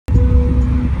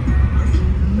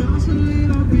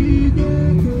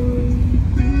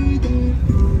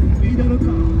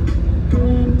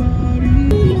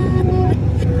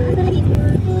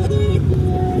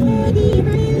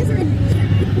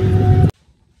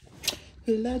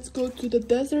Let's go to the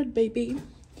desert, baby.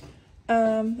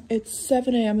 It's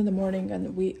 7 a.m. in the morning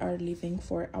and we are leaving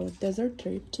for our desert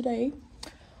trip today.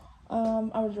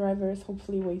 Our driver is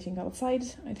hopefully waiting outside.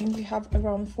 I think we have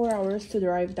around 4 hours to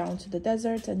drive down to the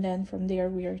desert, and then from there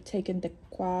we are taking the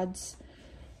quads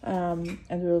and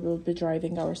we will be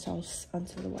driving ourselves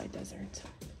until the White Desert.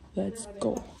 Let's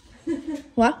go.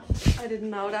 What? I didn't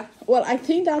know that. Well, I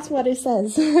think that's what it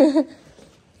says. I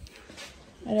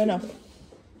don't know.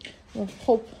 Well,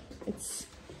 hope it's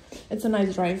a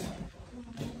nice drive.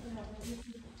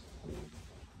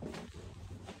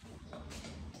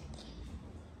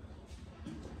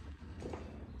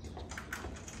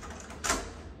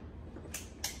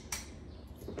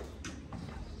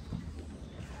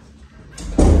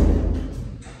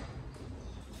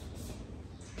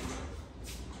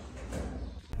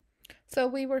 So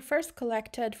we were first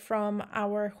collected from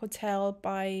our hotel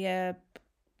by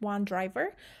one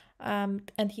driver,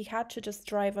 and he had to just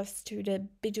drive us to the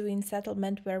Bedouin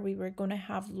settlement where we were going to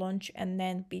have lunch and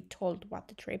then be told what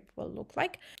the trip will look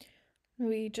like.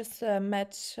 We just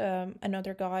met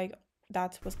another guy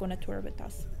that was going to tour with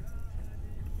us.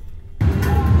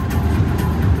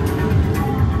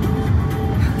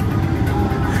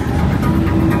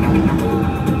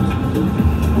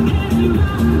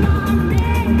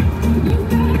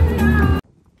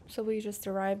 So we just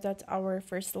arrived at our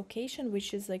first location,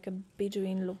 which is like a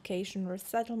Bedouin location or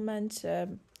settlement,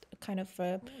 kind of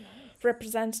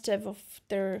representative of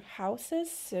their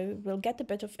houses. So we'll get a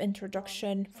bit of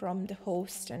introduction from the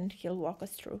host and he'll walk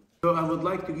us through. So I would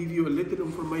like to give you a little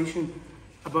information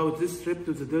about this trip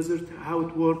to the desert, how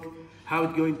it works, how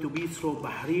it's going to be through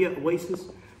Bahariya Oasis,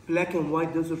 black and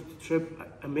white desert trip,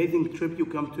 amazing trip you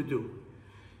come to do.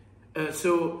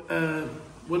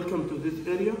 Welcome to this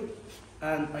area.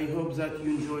 And I hope that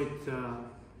you enjoyed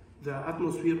the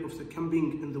atmosphere of the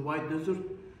camping in the White Desert,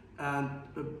 and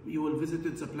you will visit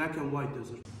the Black and White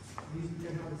Desert.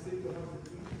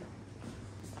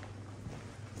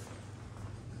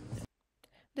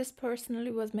 This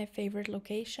personally was my favorite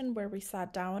location, where we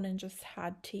sat down and just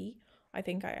had tea. I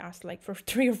think I asked like for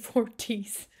 3 or 4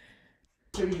 teas.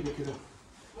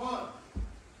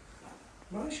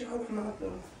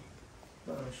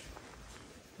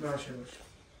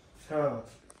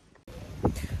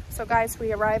 So guys,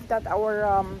 we arrived at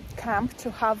our camp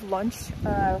to have lunch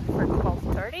for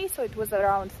 12:30, so it was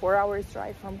around 4 hours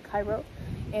drive from Cairo.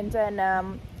 And then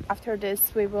after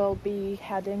this we will be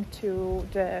heading to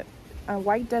the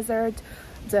White Desert,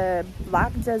 the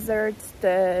Black Desert,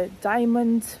 the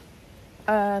Diamond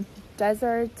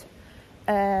Desert,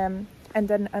 and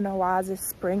then an oasis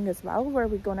spring as well, where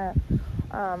we're gonna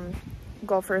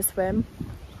go for a swim,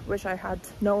 which I had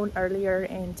known earlier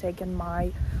and taken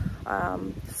my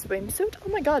swimsuit. Oh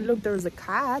my god, look, there's a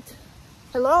cat.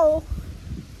 Hello,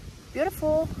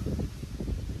 beautiful.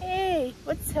 Hey,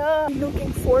 what's up? I'm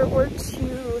looking forward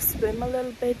to swim a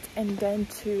little bit and then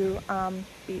to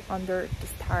be under the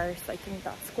stars. I think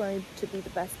that's going to be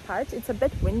the best part. It's a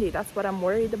bit windy, that's what I'm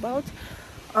worried about.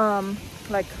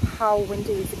 Like how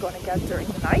windy is it going to get during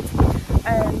the night.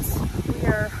 And we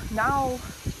are now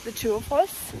the 2 of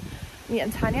us, me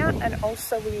and Tanya, and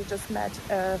also we just met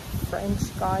a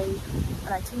French guy,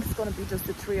 and I think it's going to be just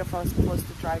the 3 of us plus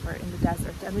the driver in the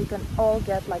desert, and we can all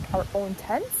get like our own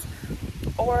tents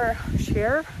or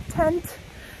share tent.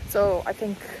 So I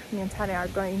think me and Tanya are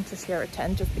going to share a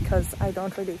tent just because I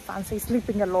don't really fancy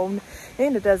sleeping alone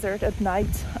in the desert at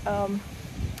night.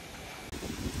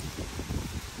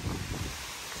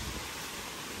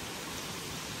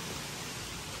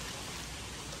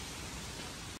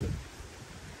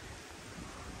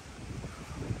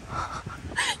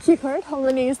 You heard how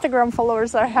many Instagram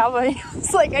followers I have?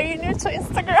 It's like, are you new to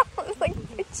Instagram? It's like,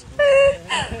 bitch,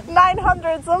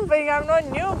 900 something. I'm not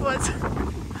new, but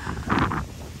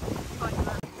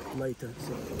Later,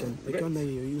 so I can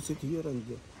you sit here and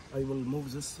I will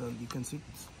move this and you can sit,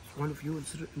 one of you in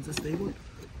this table.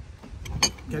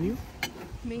 Can you?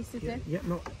 Me sit there? Yeah,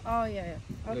 no. Oh yeah.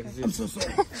 Okay. I'm so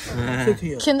sorry. Sit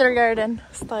here. kindergarten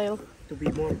style. To be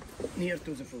more near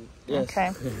to the food. Yes.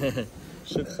 Okay.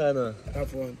 Shukrana.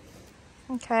 Have one.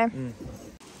 Okay.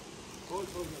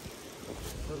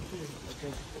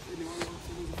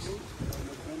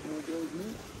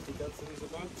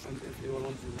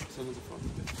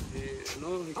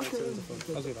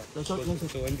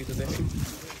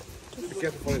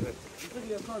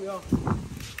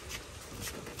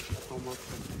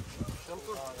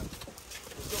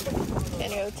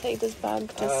 Can you take this bag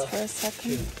just for a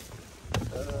second?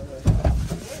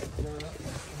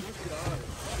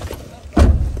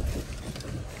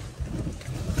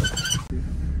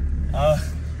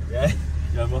 Yeah,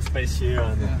 you have more space here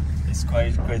and It's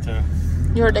quite a...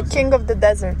 You're the king of the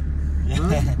desert.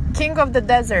 Yeah. King of the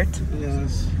desert.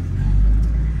 Yes.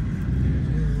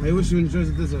 I wish you enjoy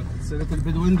the desert. It's a little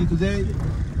bit windy today,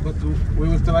 but we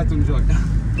will try to enjoy.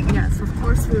 Yes, of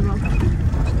course we will.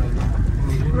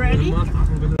 Ready?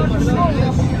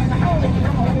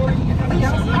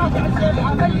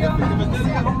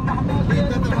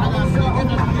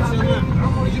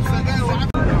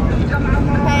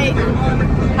 Hey,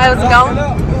 How's it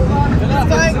going? it's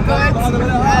going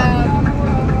good.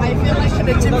 I feel like an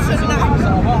Egyptian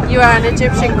now. You are an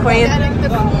Egyptian queen. Getting the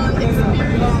full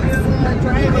experience,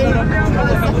 driving through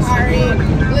the safari,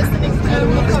 listening to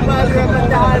Muhammad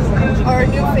Ramadan, our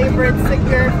new favorite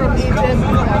singer from Egypt,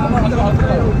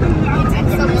 eating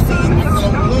some seeds.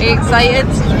 Are you excited?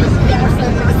 Yes,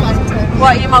 I'm excited. What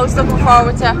are you most looking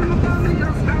forward to?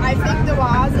 I think the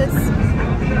oasis,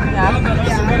 Yeah.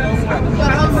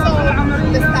 but also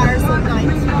the stars at night.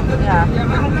 Yeah.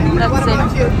 What That's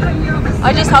about it. you?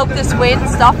 I just hope this wind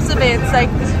stops a bit. It's like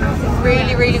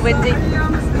really, really windy.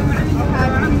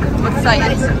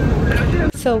 Excited.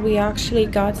 So we actually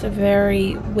got a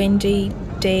very windy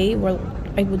day, well,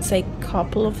 I would say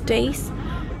couple of days,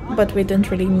 but we didn't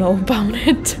really know about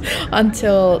it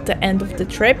until the end of the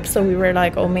trip. So we were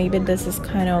like, oh, maybe this is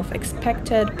kind of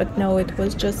expected, but no, it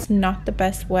was just not the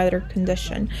best weather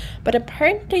condition. But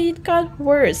apparently it got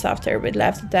worse after we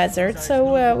left the desert,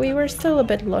 so we were still a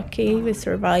bit lucky. We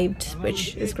survived,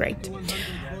 which is great.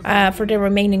 For the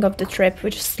remaining of the trip, we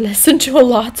just listened to a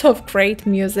lot of great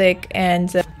music and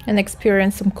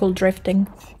experienced some cool drifting.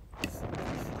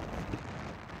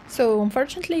 So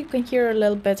unfortunately you can hear a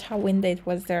little bit how windy it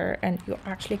was there, and you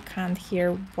actually can't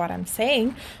hear what I'm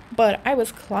saying, but I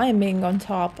was climbing on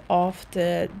top of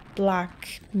the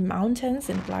Black Mountains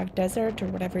in Black Desert, or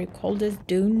whatever you call this,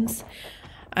 dunes.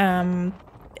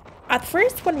 At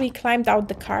first when we climbed out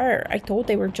the car, I thought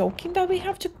they were joking that we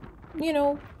have to, you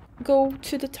know, go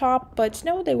to the top, but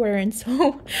no, they weren't.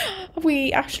 So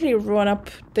we actually run up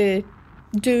the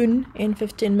dune in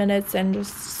 15 minutes and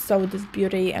just saw this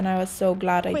beauty, and I was so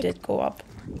glad I did go up.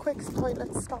 Quick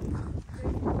toilet stop.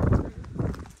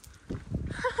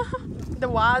 The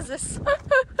oasis.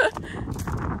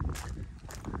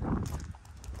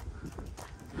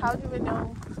 How do we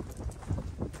know?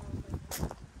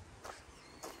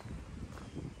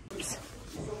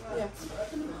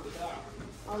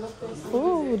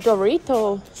 Ooh,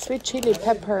 Dorito, sweet chili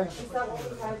pepper.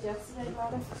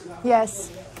 Yes.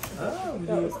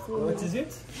 What is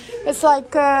it? It's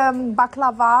like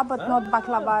baklava, but not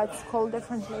baklava, it's called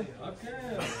differently.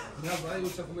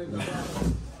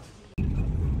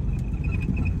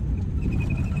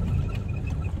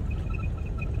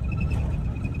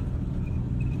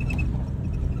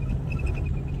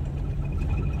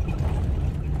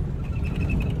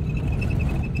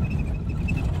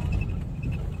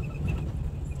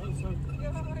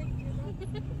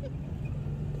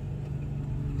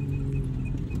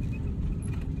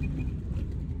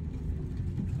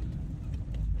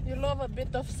 You love a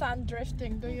bit of sand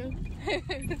drifting, do you?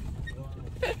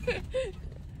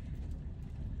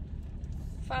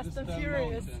 Fast and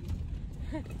Furious.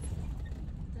 Okay.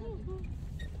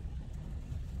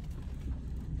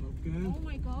 Oh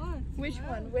my god. Which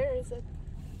one? Where is it?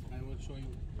 I will show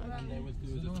you. And I will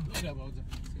do the story about the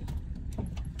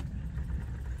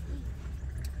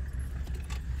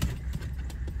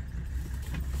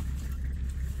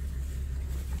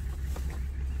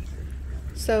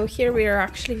So here we are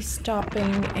actually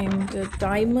stopping in the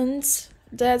Diamonds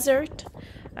Desert,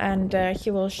 and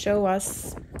he will show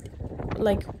us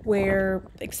like where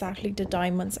exactly the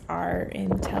diamonds are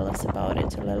and tell us about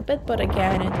it a little bit. But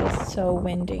again, it was so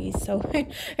windy, so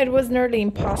it was nearly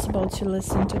impossible to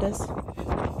listen to this.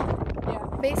 Yeah,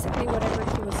 basically whatever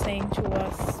he was saying to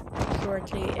us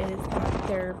shortly is that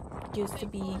there used to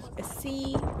be a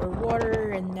sea or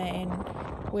water, and then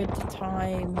with the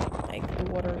time, like, the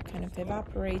water kind of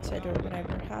evaporated or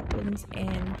whatever happens,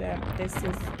 and this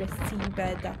is the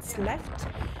seabed that's left.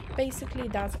 Basically,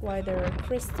 that's why there are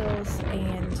crystals,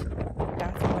 and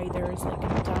that's why there's like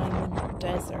a diamond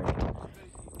desert.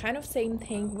 Kind of same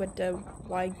thing with the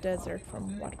white desert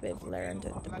from what we've learned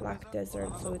at the Black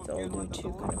Desert, so it's all due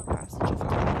to kind of passage of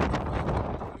time.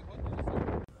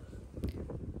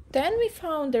 Then we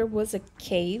found there was a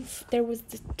cave. There was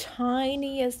the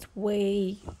tiniest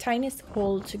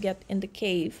hole to get in the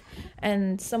cave,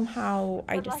 and somehow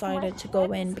I decided to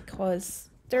go in because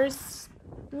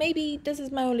maybe this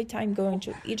is my only time going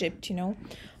to Egypt, you know.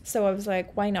 So I was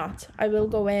like, why not? I will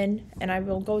go in and I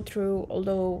will go through,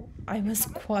 although I was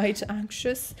quite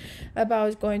anxious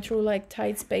about going through like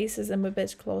tight spaces. I'm a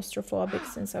bit claustrophobic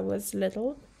since I was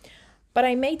little. but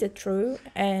I made it through,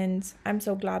 and I'm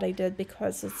so glad I did,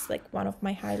 because it's like one of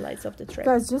my highlights of the trip.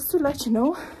 Guys, just to let you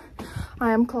know,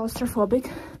 I am claustrophobic,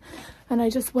 and I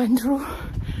just went through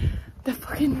the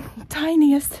fucking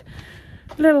tiniest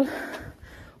little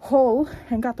hole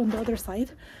and got on the other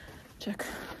side. Check.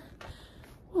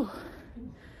 Whew.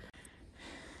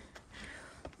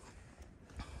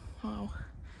 Wow.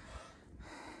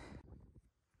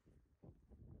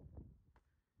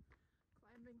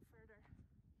 Climbing further.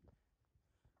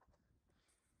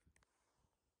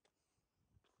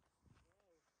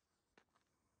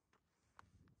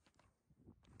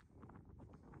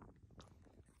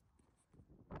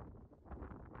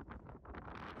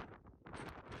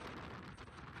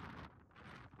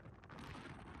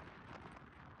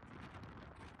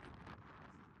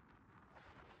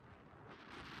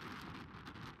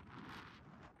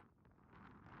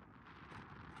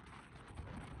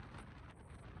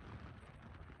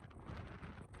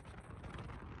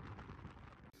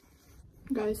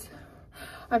 Guys,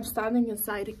 I'm standing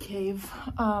inside a cave,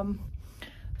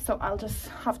 so I'll just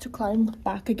have to climb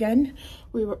back again.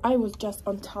 I was just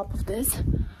on top of this.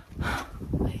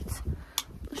 Wait,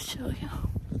 I'll show you.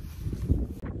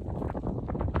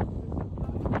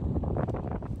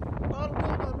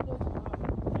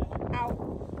 Ow.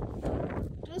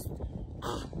 Just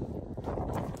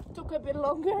took a bit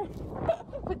longer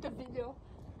with the video.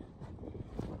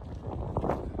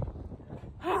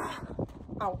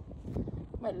 Ow.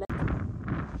 My leg.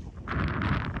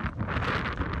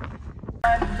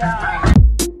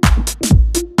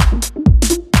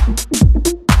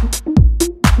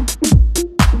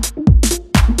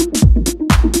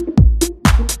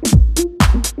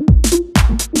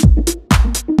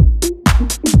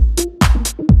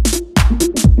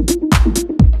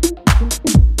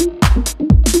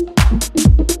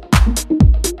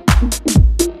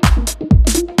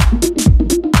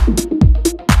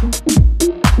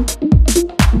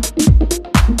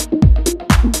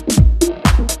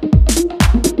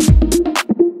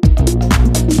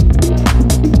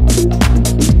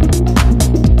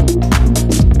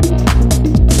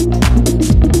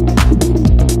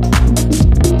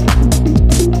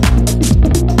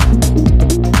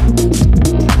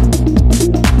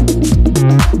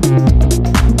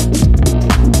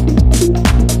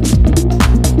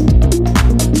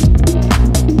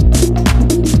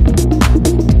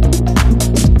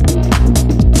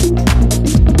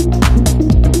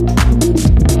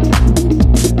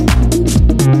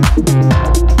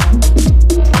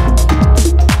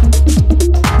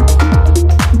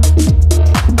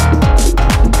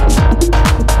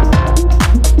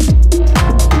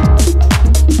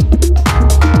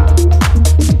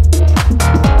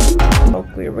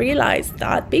 Realized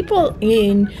that people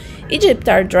in Egypt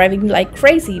are driving like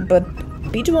crazy, but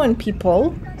Bedouin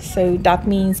people, so that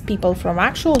means people from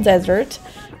actual desert,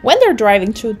 when they're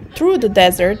driving through the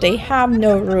desert, they have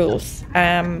no rules.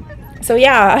 So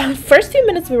yeah, first few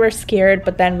minutes we were scared,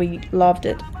 but then we loved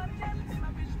it.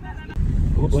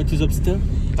 What is upstairs?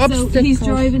 So he's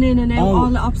driving in and out, all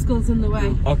the obstacles in the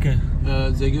way. Okay.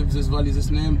 They give this valley this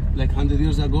name like 100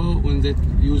 years ago when they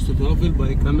used to travel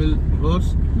by camel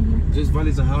horse. This valley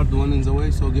is a hard one in the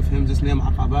way, so give him this name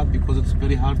Aqabat because it's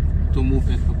very hard to move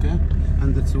it, okay?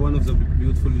 And it's one of the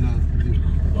beautiful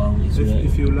Wow,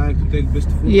 if you like to take best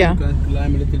food, Yeah. you can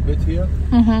climb a little bit here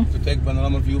to take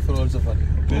panorama view for all the valley,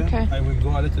 okay? Okay. I will go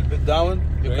a little bit down.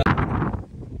 You can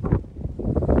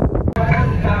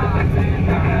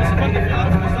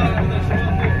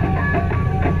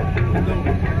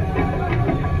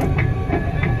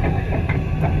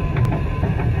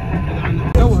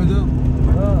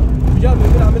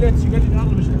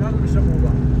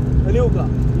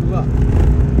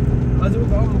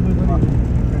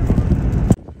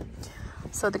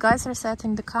So the guys are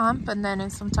setting the camp, and then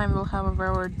in some time we'll have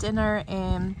our dinner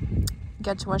and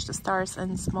get to watch the stars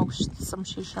and smoke some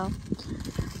shisha.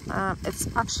 It's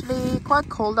actually quite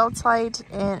cold outside,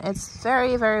 and it's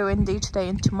very windy today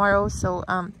and tomorrow, so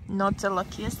not the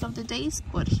luckiest of the days,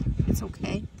 but it's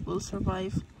okay, we'll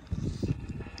survive.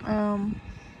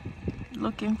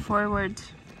 Looking forward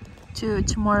to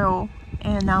tomorrow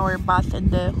and our bath in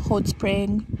the hot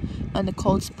spring and the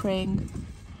cold spring.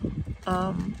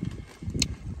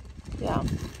 Yeah.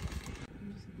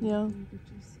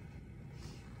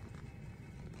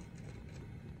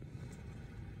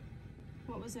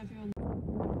 What was everyone?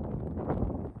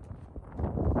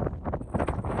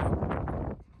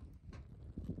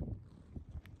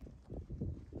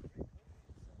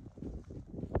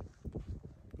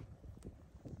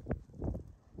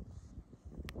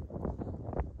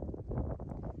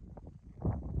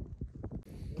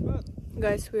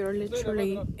 Guys, we are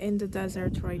literally in the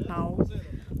desert right now.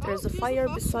 There's a fire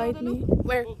beside me.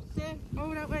 Where? Oh,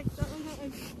 that way, that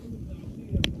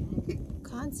way.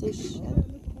 Can't see shit.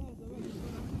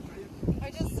 I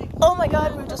just see. Oh my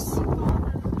god, we're just...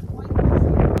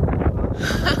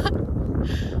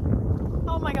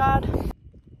 Oh my god.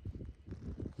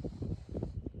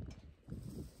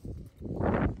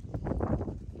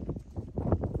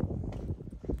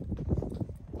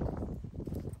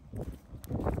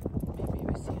 Maybe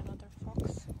we see another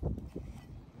fox.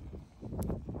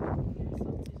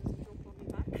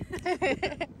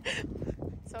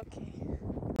 It's okay.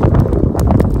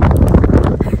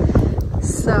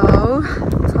 So,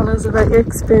 tell us about your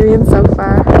experience so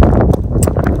far.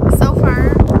 So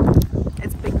far,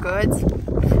 it's been good.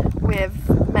 We've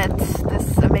met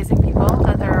this amazing people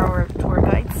that are our tour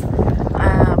guides.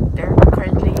 They're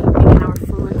currently making our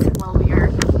food while we are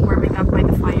warming up by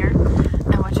the fire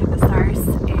and watching the stars.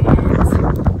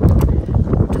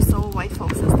 And just so white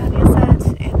folks, as Daniel said.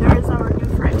 And there is our new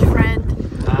French friend.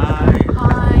 Hi.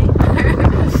 Hi.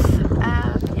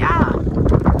 Yeah.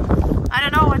 I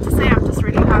don't know what to say. I'm just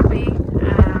really happy.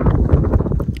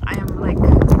 I am like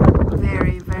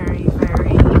very, very,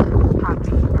 very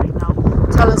happy right now.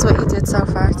 Tell us what you did so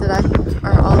far today,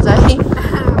 or all day.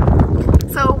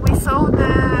 So we saw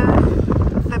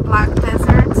the black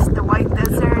desert, the white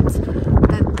desert,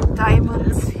 the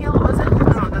Diamond Hill, was it?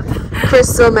 No, the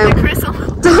Crystal Mountain. Crystal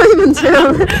Diamond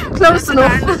Hill. Close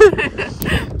enough.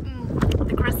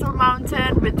 The Crystal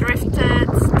Mountain. We drifted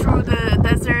through the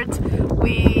desert.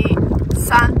 We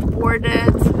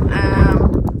sandboarded.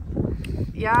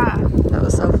 Yeah, That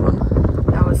was so fun.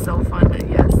 that was so fun.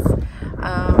 Yes.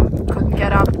 Couldn't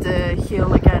get up the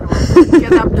hill again.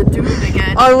 Get up the dune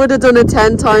again. I would have done it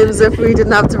 10 times if we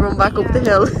didn't have to run back up the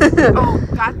hill. Oh,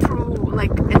 got through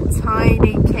like a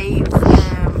tiny cave,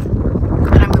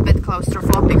 and I'm a bit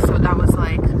claustrophobic, so that was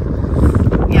like,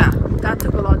 yeah, that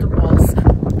took a lot of balls.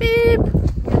 Beep.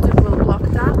 YouTube will block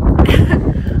that.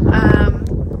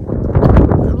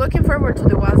 Looking forward to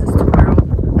the Oasis tomorrow.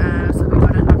 So we're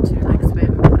gonna have to like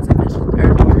swim, as I mentioned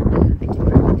earlier. I keep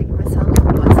repeating myself,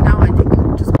 but now I think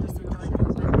I'm just enjoy the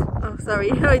moment. Oh,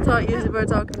 sorry. I thought you were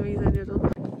talking to me, Noodle.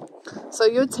 So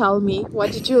you tell me,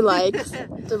 what did you like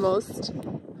the most?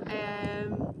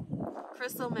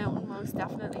 Crystal Mountain, most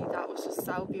definitely. That was just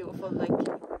so beautiful. Like,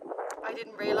 I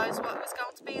didn't realise what it was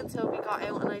going to be until we got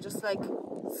out, and I just like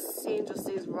seen just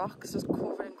these rocks just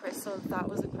covered in crystals. That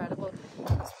was incredible.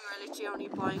 Because we were literally only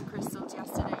buying crystals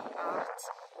yesterday at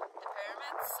the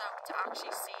pyramids, so to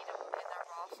actually see them in their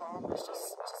raw form was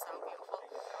just so beautiful.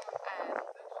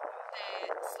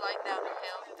 The slide down the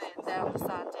hill, down the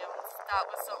sand dunes, that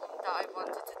was something that I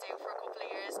wanted to do for a couple of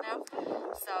years now.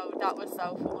 So that was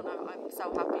so fun. I'm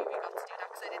so happy we got to do that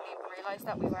because I didn't even realise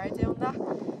that we were doing that.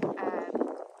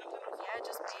 Yeah,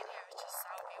 just being here, it's just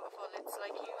so beautiful. It's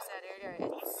like you said earlier,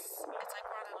 it's like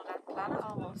we're on another planet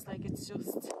almost. Like it's so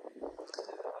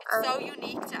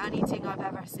unique to anything I've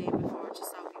ever seen before. It's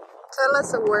just so beautiful. Tell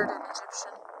us a word in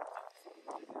Egyptian.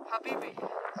 Habibi.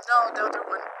 No, the other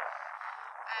one.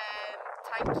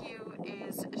 Thank you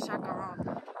is shakaran.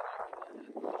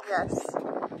 Yes.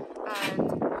 And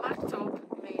maktub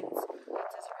means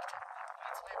it is written.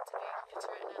 It's meant to be. It's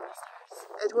written in the stars.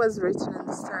 It was written in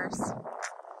the stars.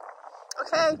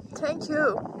 Okay, thank you.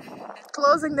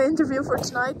 Closing the interview for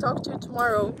tonight. Talk to you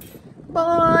tomorrow.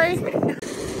 Bye.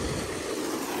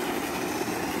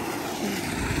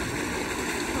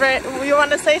 You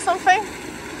want to say something?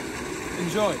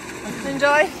 Enjoy.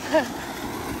 Enjoy.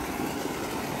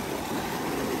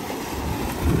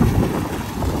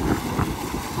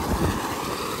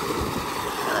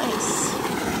 Nice.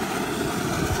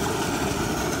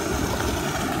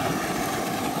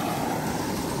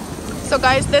 So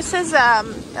guys, this is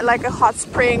like a hot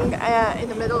spring in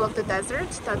the middle of the desert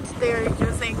that they're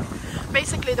using.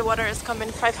 Basically the water is coming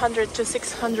 500 to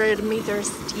 600 meters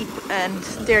deep, and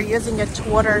they're using it to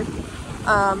water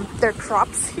their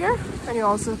crops here. And you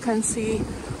also can see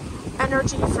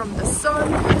energy from the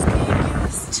sun is being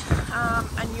used,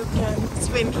 and you can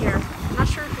swim here. I'm not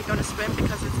sure if you're gonna swim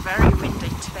because it's very windy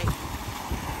today.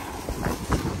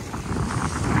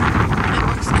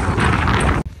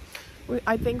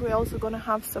 I think we're also gonna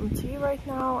have some tea right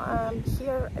now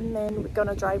here, and then we're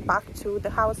gonna drive back to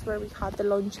the house where we had the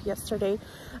lunch yesterday,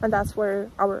 and that's where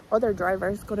our other driver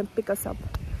is gonna pick us up.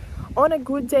 On a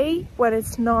good day, when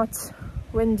it's not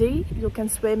windy, you can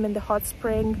swim in the hot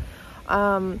spring.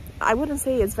 I wouldn't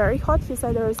say it's very hot. He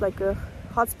said there is like a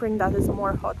hot spring that is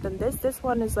more hot than this. This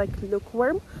one is like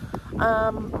lukewarm,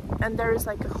 and there is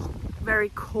like a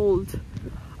very cold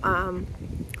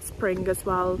spring as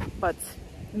well, but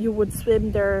you would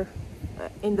swim there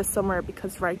in the summer,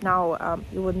 because right now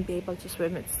you wouldn't be able to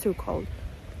swim, it's too cold.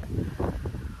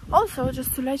 Also,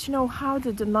 just to let you know, how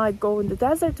did the night go in the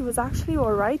desert? It was actually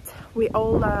all right. We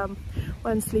all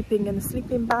went sleeping in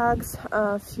sleeping bags,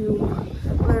 a few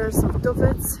layers of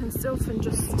duvets and stuff, and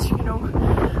just, you know,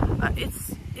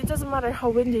 it doesn't matter how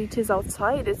windy it is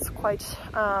outside, it's quite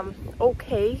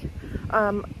okay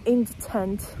in the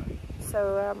tent.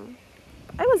 So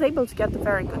I was able to get a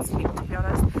very good sleep, to be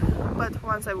honest, but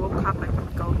once I woke up I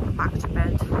could go back to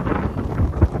bed.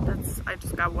 I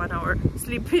just got 1 hour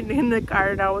sleeping in the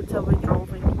car now until we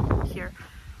drove in here.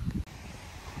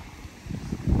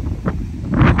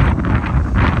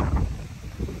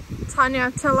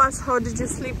 Tanya, tell us, how did you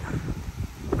sleep?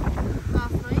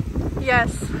 Last night?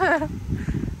 Yes.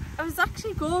 It was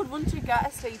actually good once you get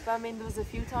asleep. I mean, there was a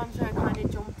few times where I kind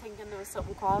of jumped thinking there was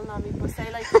something crawling on me, but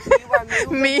say like if you were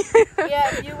moving, Me?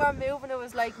 yeah, if you were moving, it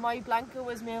was like my blanket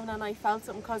was moving and I felt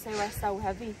something because they were so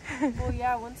heavy. But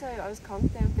yeah, once I was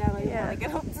conked out there, I didn't want to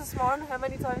get up this morning. How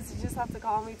many times did you just have to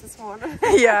call me this morning?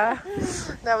 Yeah,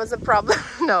 that was a problem.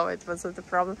 No, it wasn't a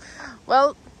problem.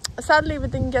 Well, sadly we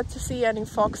didn't get to see any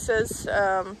foxes.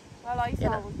 Well, I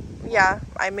saw one. Yeah,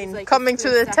 I mean, Like coming to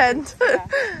the tent. Yeah.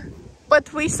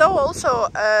 But we saw also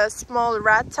a small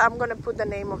rat. I'm gonna put the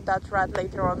name of that rat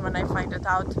later on when I find it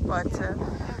out. But It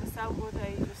was so good,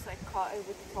 I just like caught it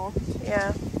with the torch.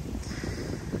 yeah.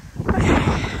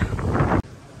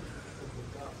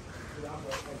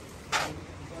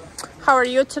 How are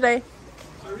you today?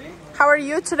 Sorry? How are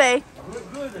you today?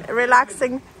 Good.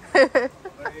 Relaxing.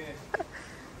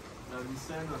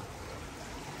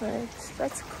 Right,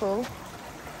 that's cool.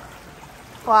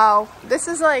 Wow, this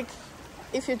is like,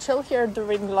 if you chill here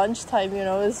during lunchtime, you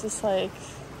know, it's just like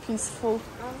peaceful.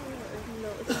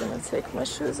 I'm gonna take my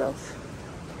shoes off.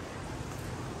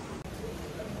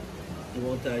 You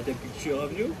want to take a picture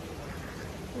of you?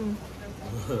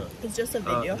 It's just a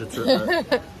video.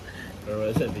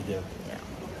 Alright, a video.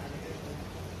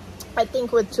 I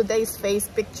think with today's face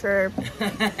picture,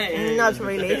 not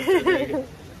really.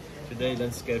 Today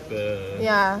landscape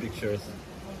Yeah. pictures.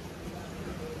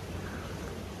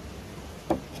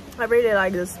 I really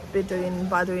like this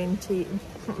Bedouin tea.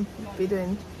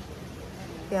 Bedouin.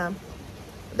 Yeah.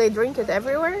 They drink it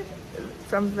everywhere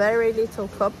from very little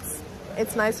cups.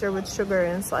 It's nicer with sugar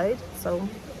inside. So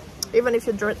even if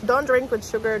you don't drink with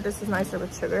sugar, this is nicer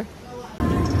with sugar.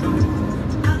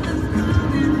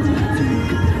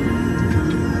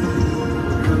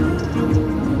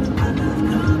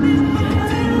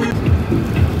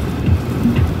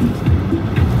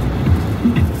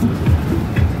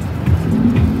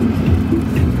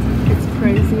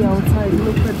 Outside,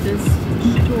 look at this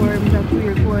storm that we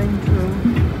are going through.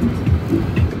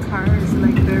 The car is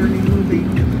like barely moving.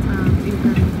 You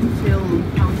can feel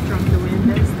how strong the wind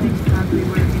is. Thank God we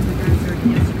were in the desert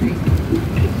yesterday,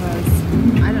 because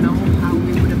I don't know how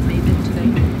we would have made it today.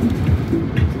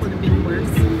 It would have been worse.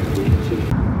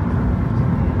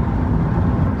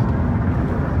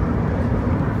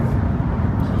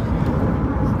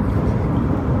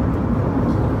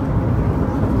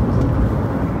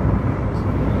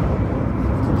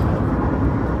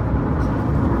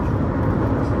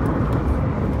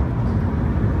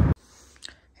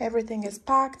 Everything is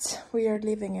packed. We are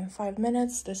leaving in 5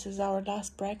 minutes. This is our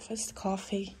last breakfast,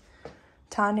 coffee.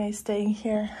 Tanya is staying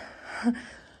here.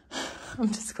 I'm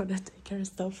just gonna take her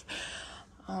stuff.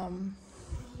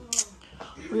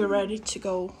 We're ready to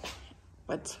go,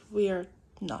 but we are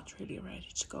not really ready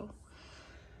to go.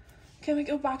 Can we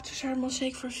go back to Sharm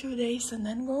el-Sheikh for a few days and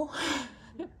then go?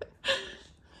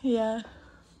 Yeah.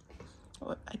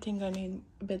 I think I need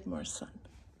a bit more sun.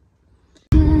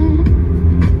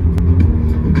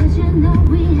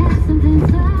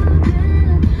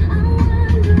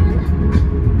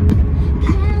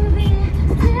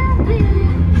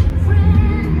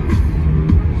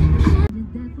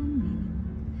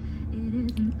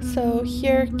 So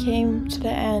here came to the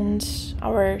end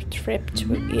our trip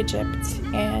to Egypt,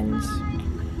 and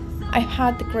I've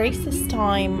had the greatest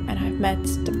time and I've met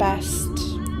the best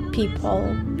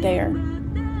people there.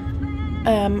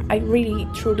 I really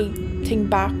truly think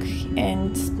back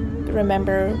and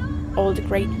remember all the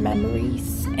great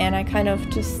memories, and I kind of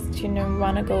just, you know,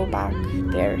 want to go back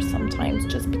there sometimes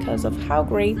just because of how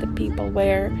great the people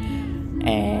were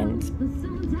and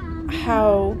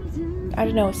how, I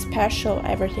don't know, special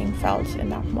everything felt in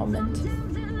that moment.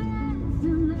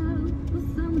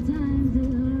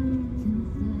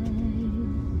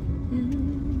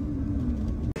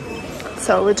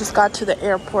 So we just got to the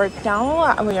airport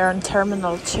now. We are in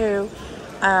Terminal 2.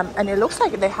 And it looks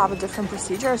like they have a different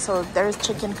procedure. So there's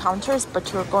check-in counters,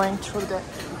 but you're going through the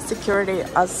security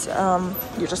as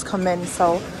you just come in,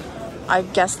 so I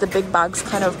guess the big bags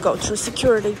kind of go through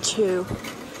security too,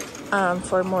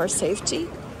 for more safety.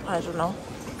 I don't know.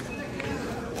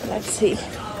 Let's see.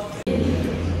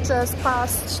 Just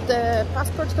passed the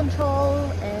passport control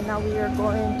and now we are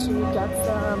going to get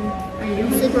some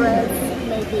cigarettes,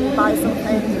 maybe buy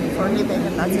something before leaving,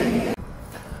 and that's it.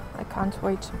 I can't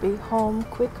wait to be home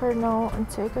quicker now and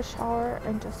take a shower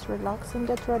and just relax and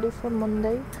get ready for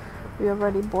Monday. We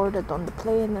already boarded on the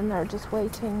plane and are just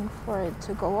waiting for it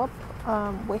to go up.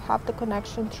 We have the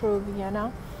connection through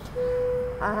Vienna,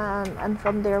 and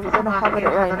from there we're gonna have an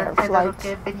Ryanair flight.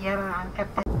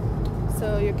 So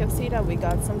you can see that we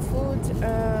got some food.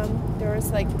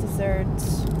 There's like dessert,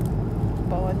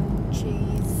 bun,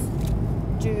 cheese,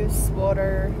 juice,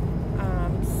 water,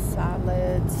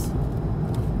 salad.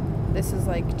 This is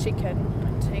like chicken,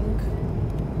 I think.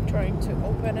 Trying to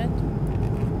open it.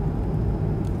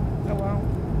 Oh wow.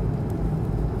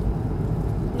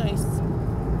 Nice.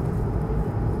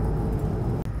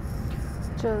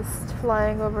 Just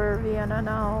flying over Vienna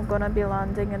now, gonna be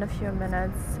landing in a few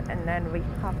minutes, and then we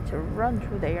have to run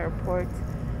through the airport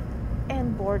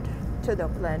and board to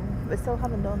Dublin. We still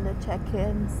haven't done the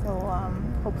check-in, so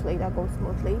hopefully that goes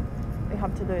smoothly. We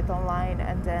have to do it online,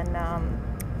 and then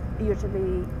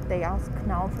usually they ask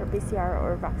now for PCR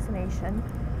or vaccination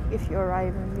if you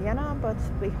arrive in Vienna, but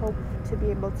we hope to be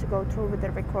able to go through with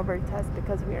the recovery test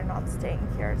because we are not staying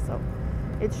here, so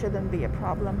it shouldn't be a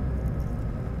problem.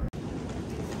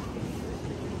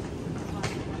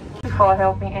 Before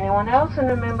helping anyone else, and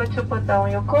remember to put down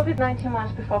your COVID-19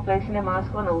 mask before placing a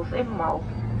mask on nose and mouth.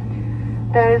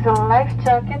 There is a life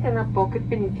jacket and a pocket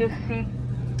beneath your seat.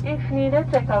 If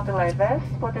needed, take out the life vest,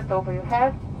 put it over your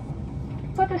head.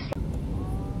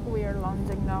 We are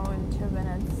landing now in 2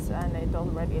 minutes and it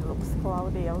already looks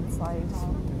cloudy outside.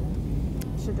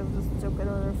 Should have just took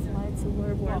another flight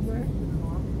somewhere warmer.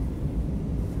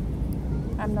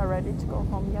 I'm not ready to go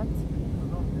home yet.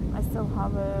 I still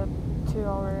have a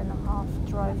 2.5-hour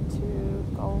drive to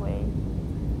Galway.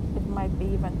 It might be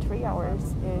even 3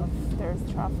 hours if there's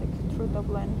traffic through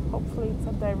Dublin. Hopefully it's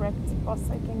a direct bus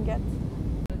I can get.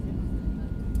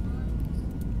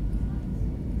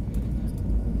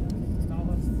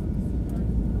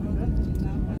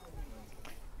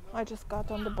 I just got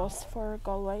on the bus for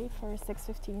Galway for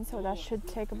 6:15, so that should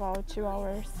take about 2.5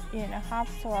 hours,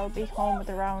 so I'll be home at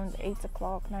around 8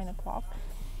 o'clock, 9 o'clock.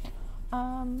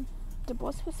 The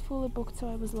bus was fully booked, so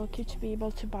I was lucky to be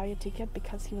able to buy a ticket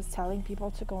because he was telling people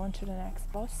to go on to the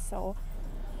next bus, so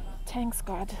thanks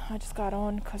God I just got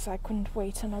on because I couldn't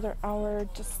wait another hour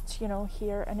just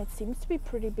here, and it seems to be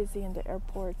pretty busy in the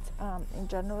airport in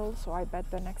general, so I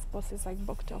bet the next bus is like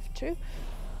booked off too.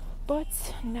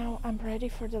 But now I'm ready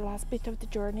for the last bit of the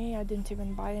journey. I didn't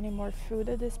even buy any more food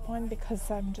at this point because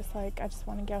I'm just like, I just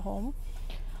want to get home.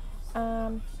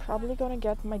 Probably gonna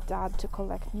get my dad to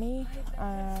collect me.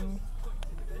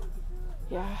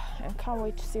 Yeah, and can't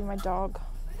wait to see my dog.